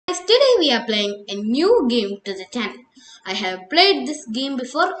we are playing a new game to the channel. I have played this game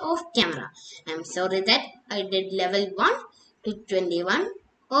before off camera. I am sorry that I did level 1 to 21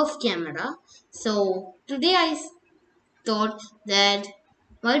 off camera. So today I thought that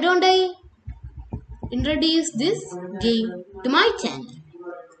why don't I introduce this game to my channel.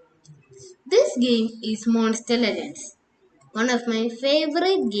 This game is Monster Legends, one of my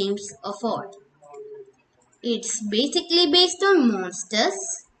favorite games of all. It's basically based on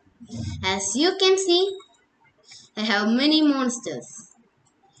monsters. As you can see, I have many monsters,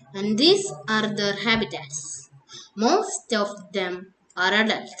 and these are their habitats. Most of them are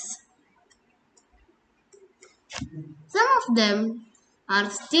adults. Some of them are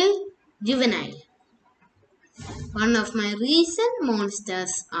still juvenile. One of my recent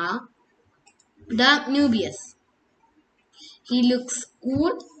monsters are Darknubis. He looks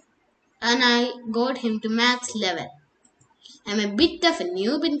cool and I got him to max level. I'm a bit of a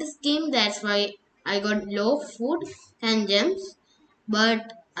noob in this game, that's why I got low food and gems,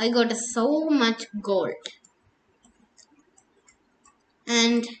 but I got so much gold.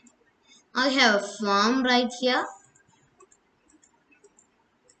 And I have a farm right here.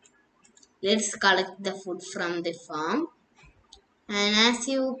 Let's collect the food from the farm. And as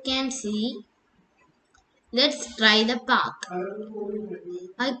you can see, let's try the path.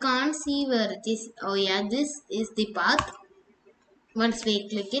 I can't see where it is. Oh yeah, this is the path. Once we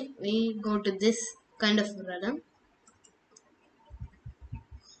click it, we go to this kind of rhythm.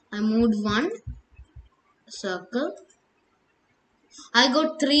 I moved one circle. I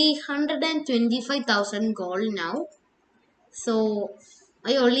got 325,000 gold now. So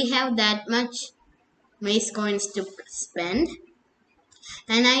I only have that much maze coins to spend.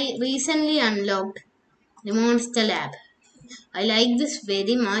 And I recently unlocked the Monster Lab. I like this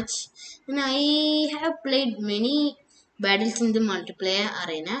very much, and I have played many battles in the multiplayer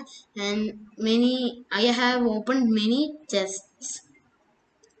arena, and I have opened many chests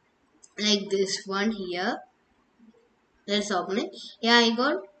like this one here. Let's open it. Yeah, I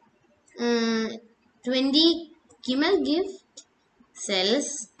got 20 Kimmel gift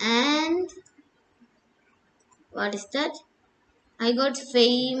cells, and what is that? I got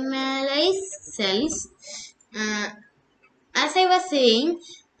Famalize cells. As I was saying,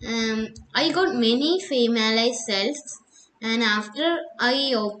 I got many Famalize cells, and after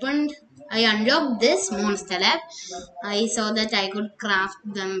I unlocked this monster lab, I saw that I could craft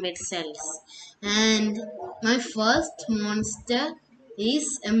them with cells. And my first monster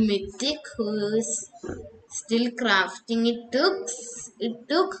is a mythic who is still crafting. It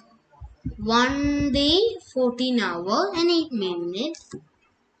took 1 day, 14 hours and 8 minutes,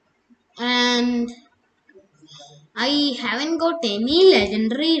 and I haven't got any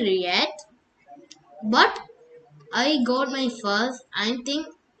legendary yet, but I got my first. I think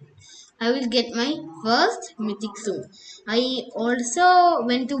I will get my first mythic soon. I also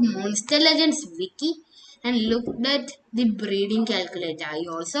went to Monster Legends wiki and looked at the breeding calculator. I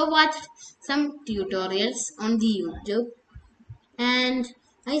also watched some tutorials on the YouTube, and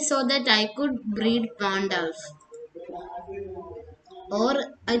I saw that I could breed Pandalf, or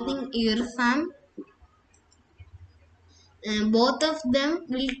I think Irfan. Both of them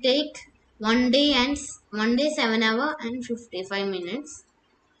will take 7 hours and 55 minutes.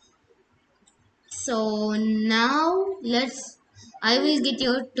 So now I will get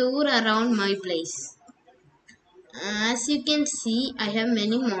you a tour around my place. As you can see, I have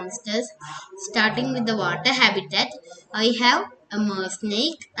many monsters. Starting with the water habitat, I have a mer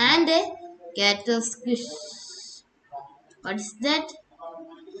snake and a gator squish. What is that?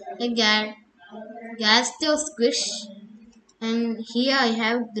 A gaster squish. And here I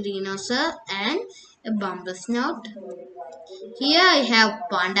have Greenosaur and a bumble snout. Here I have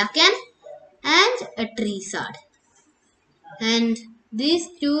Pandakan and a tree sword. And these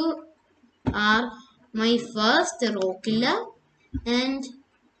two are my first row killer and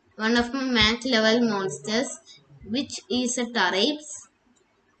one of my max level monsters, which is a Turrips.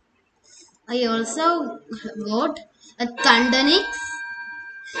 I also got a Thundernix,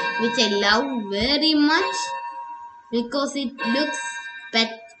 which I love very much because it looks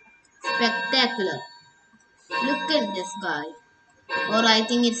spectacular. Look at this guy. Or I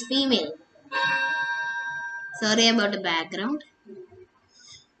think it's female. Sorry about the background.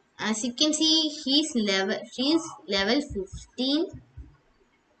 As you can see, she's level 15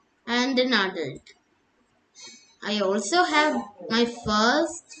 and an adult. I also have my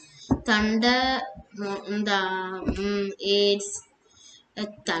first thunder. It's a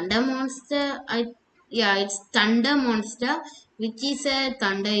thunder monster. It's thunder monster, which is a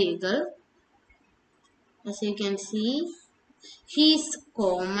thunder eagle. As you can see, he's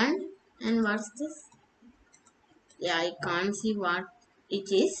common And what's this? Yeah, I can't see what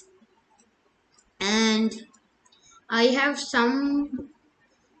it is. And I have some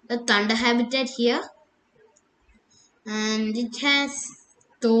a thunder habitat here, and it has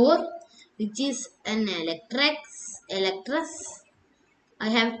Thor, which is an Electrus. I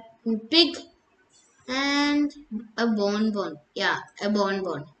have Pig and a Bonbon. Yeah, a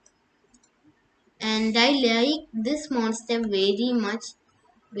Bonbon. And I like this monster very much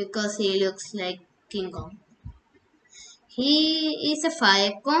because he looks like King Kong. He is a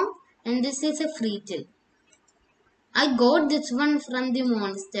fire Kong and this is a Friedel. I got this one from the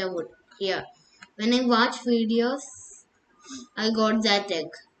monster wood here. When I watch videos, I got that egg.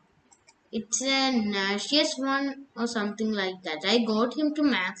 It's a nauseous one or something like that. I got him to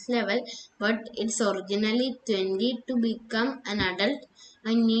max level, but it's originally 20 to become an adult.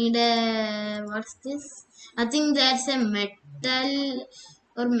 I need a what's this? I think that's a metal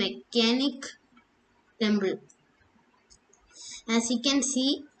or mechanic temple. As you can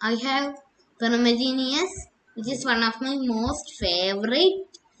see, I have Parmegenius, which is one of my most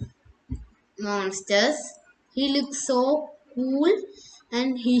favorite monsters. He looks so cool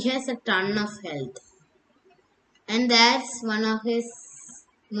and he has a ton of health. And that's one of his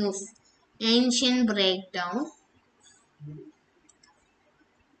moves. Ancient breakdown.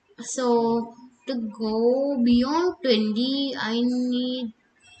 So to go beyond 20, I need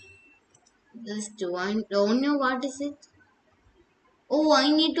this two. I don't know what is it. Oh,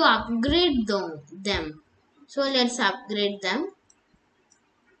 I need to upgrade them. So let's upgrade them.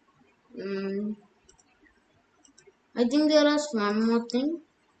 I think there is one more thing.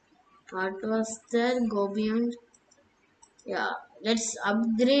 What was there? Go beyond. Yeah, let's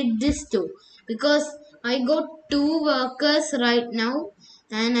upgrade this too. Because I got two workers right now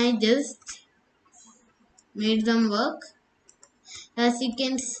and I just made them work. As you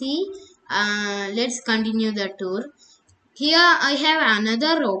can see, let's continue the tour. Here I have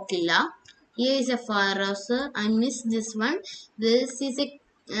another Rockilla. Here is a Pharosa. I missed this one. This is a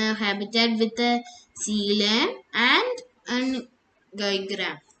habitat with a sea lion and an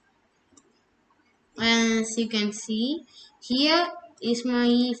diagram. As you can see, here is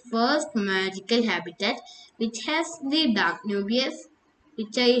my first magical habitat, which has the Darknubis,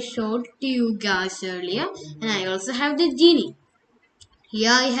 which I showed to you guys earlier, and I also have the genie.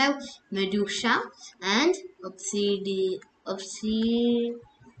 Here I have Medusa and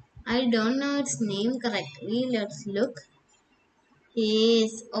I don't know its name correctly. Let's look.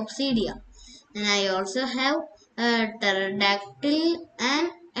 Is Obsidia. And I also have a pterodactyl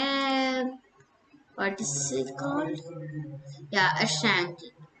and a what is it called? Yeah, a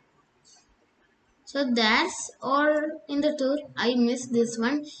shanty. So that's all in the tour. I missed this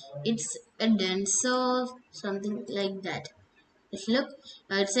one. It's a denso something like that. Let's look.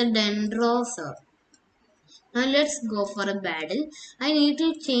 It's a dendrosaur. Now let's go for a battle. I need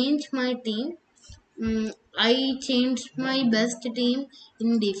to change my team. I changed my best team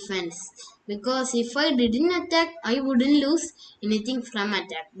in defense because if I didn't attack, I wouldn't lose anything from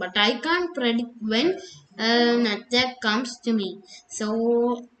attack. But I can't predict when an attack comes to me.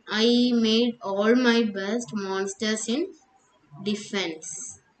 So I made all my best monsters in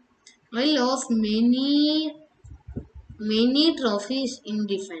defense. I lost many trophies in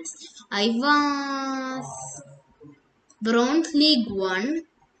defense. I was Bronze League 1.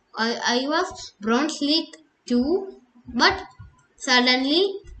 I was Bronze League 2, but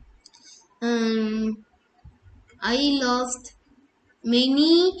suddenly um, I lost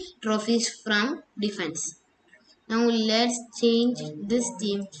many trophies from defense. Now let's change this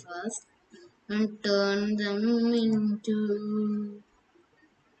team first and turn them into.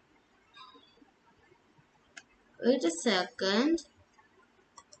 Wait a second.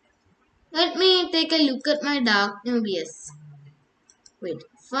 Let me take a look at my Darknubis. Wait,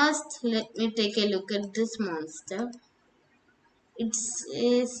 first let me take a look at this monster. It's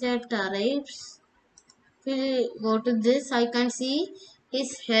a turret. We'll go to this. I can see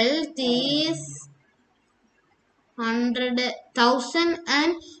his health is 100,000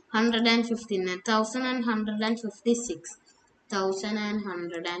 and 115, 1,156,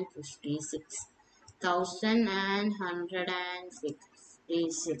 1,156,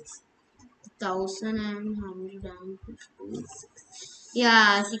 1,156, 1,156.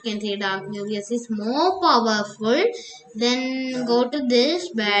 Yeah, as you can see, Darknubis is more powerful. Then go to this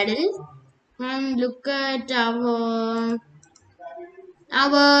battle and look at our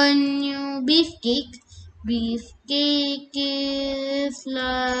new beefcake. Beefcake is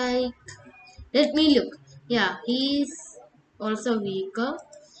like, let me look. Yeah, he's also weaker.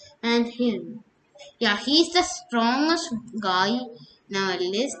 And him. Yeah, he's the strongest guy now a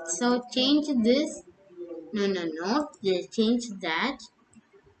list. So change this. No, no, no. Let's change that.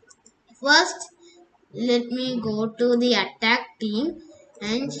 First, let me go to the attack team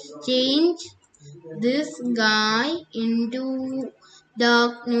and change this guy into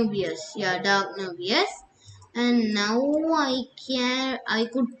Darknubis. Yeah, Darknubis. And now I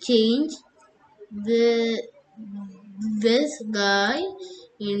could change the this guy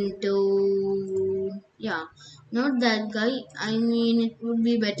into, yeah, not that guy. I mean, it would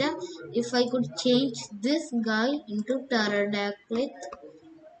be better if I could change this guy into pterodactyl,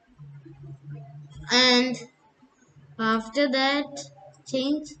 and after that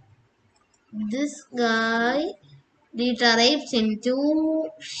change this guy the turrets into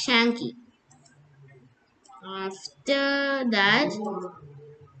Shanky. After that,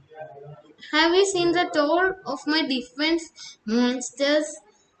 have you seen the toll of my defense monsters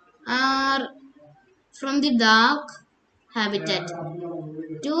are from the dark habitat?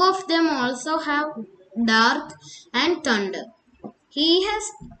 Two of them also have dark and thunder. He has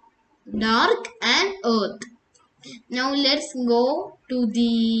dark and earth. Now let's go to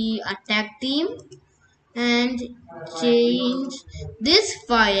the attack team and change this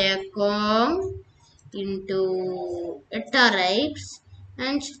fire cone into turrets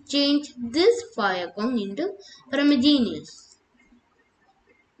and change this fire cone into homogeneous.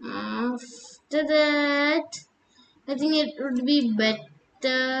 After that, I think it would be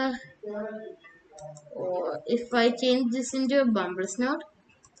better if I change this into a bumble snout,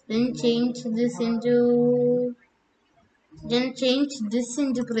 then change this into, then change this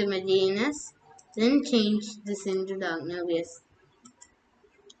into primogenous, then change this into Darknubis.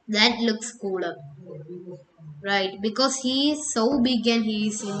 That looks cooler, right? Because he is so big and he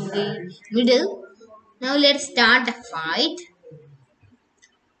is in the middle. Now let's start a fight.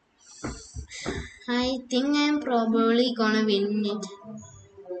 I think I'm probably gonna win it.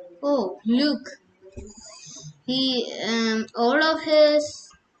 Oh, look! He, all of his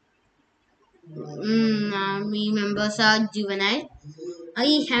army members are juvenile.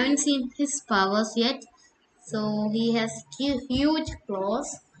 I haven't seen his powers yet, so he has huge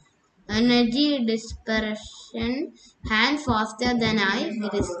claws, energy dispersion, hand faster than I,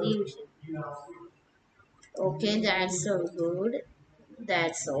 grizzly vision. Okay, that's so good.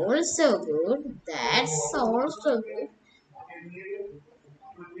 That's also good. That's also good.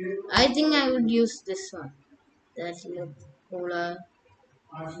 I think I would use this one. That's look cooler.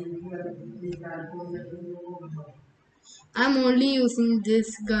 I'm only using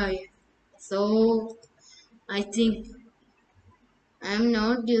this guy. So I think I'm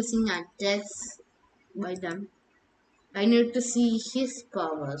not using attacks by them. I need to see his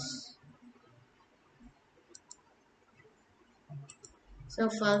powers. So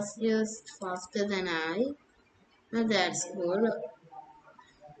first used faster than I. Now that's good.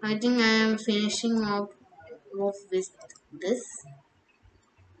 I think I am finishing off with this.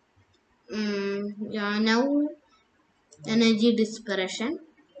 Yeah, now energy dispersion.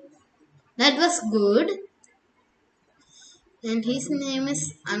 That was good. And his name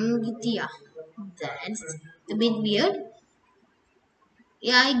is Angitya. That's a bit weird.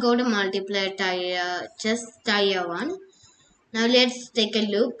 Yeah, I got a multiplayer tire, just tire one. Now let's take a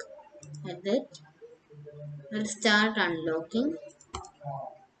look at it. Let's start unlocking.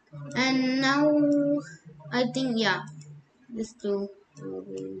 And now I think, yeah, this two.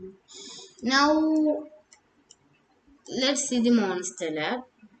 Now let's see the monster lab.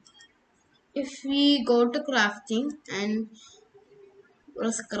 If we go to crafting and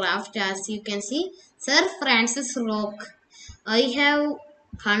press craft, as you can see, Sir Francis Rock. I have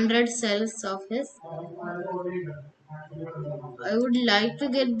 100 cells of his. I would like to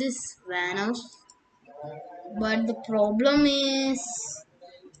get this Vanos, but the problem is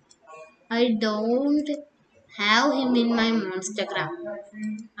I don't have him in my monster craft.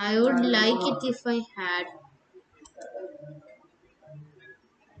 I would like it if I had.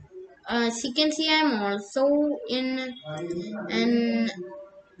 As you can see, I'm also in an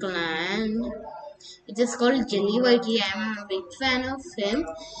clan. It is called Jelly Whitey. I'm a big fan of him.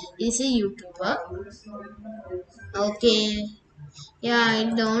 He's a YouTuber. Okay. Yeah, I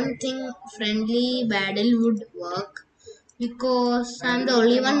don't think friendly battle would work because I'm the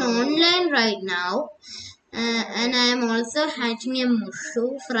only one online right now. And I am also hatching a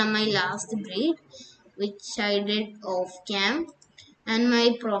mushu from my last breed, which I did off cam. And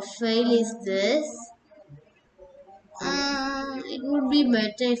my profile is this. It would be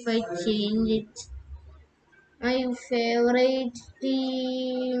better if I change it. My favorite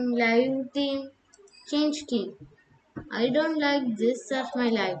team, live team, change team. I don't like this as my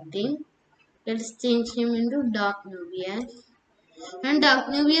live team. Let's change him into Darknubis. And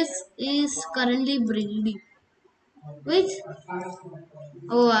Darknubis is currently breeding. Which,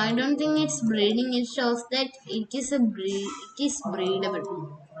 oh, I don't think it's breeding. It shows that it is a breed. It is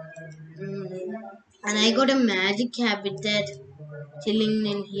breedable. And I got a magic habitat chilling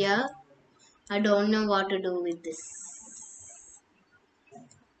in here. I don't know what to do with this.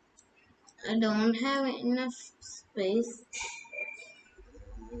 I don't have enough space.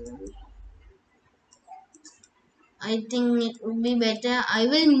 I think it would be better. I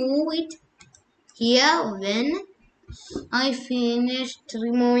will move it here when I finished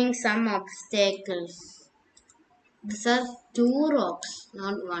removing some obstacles. These are two rocks,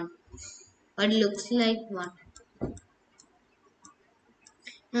 not one, but looks like one.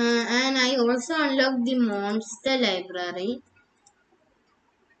 And I also unlocked the monster library.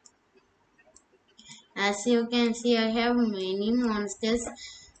 As you can see, I have many monsters.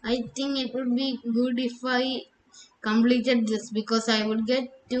 I think it would be good if I completed this because I would get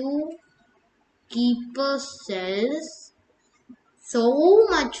two keeper cells, so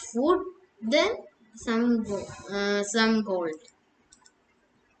much food, then some gold.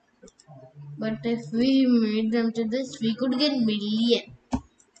 But if we made them to this, we could get million.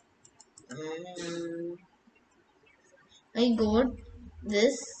 Um, I got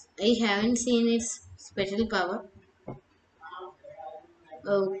this. I haven't seen its special power.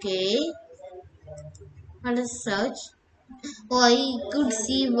 Okay, what is search? Oh, I could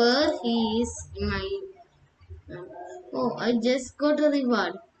see where he is in my. Oh, I just got a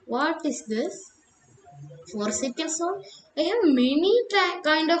reward. What is this? 4 seconds soul. I have many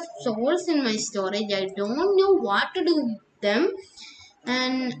kind of souls in my storage. I don't know what to do with them.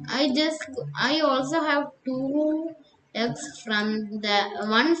 And I also have two eggs from the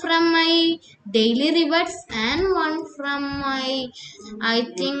one from my daily rewards and one from my, I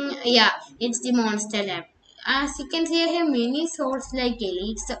think, yeah, it's the monster lab. As you can see, I have many souls like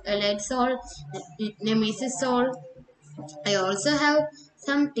elite soul, nemesis soul. I also have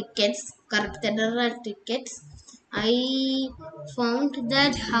some tickets, cathedral tickets. I found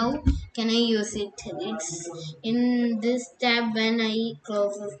that how can I use it? It's in this tab when I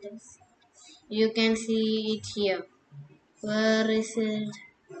close this. You can see it here. Where is it?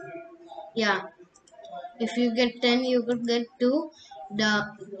 Yeah. If you get 10, you could get 2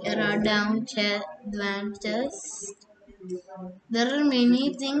 down adventures. There are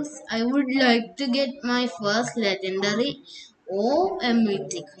many things. I would like to get my first legendary or a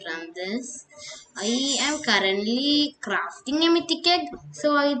mythic from this. I am currently crafting a mythic egg,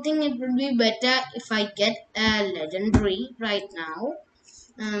 so I think it would be better if I get a legendary right now.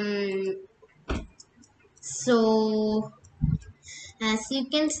 Um, so as you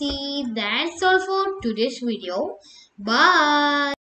can see, that's all for today's video. Bye.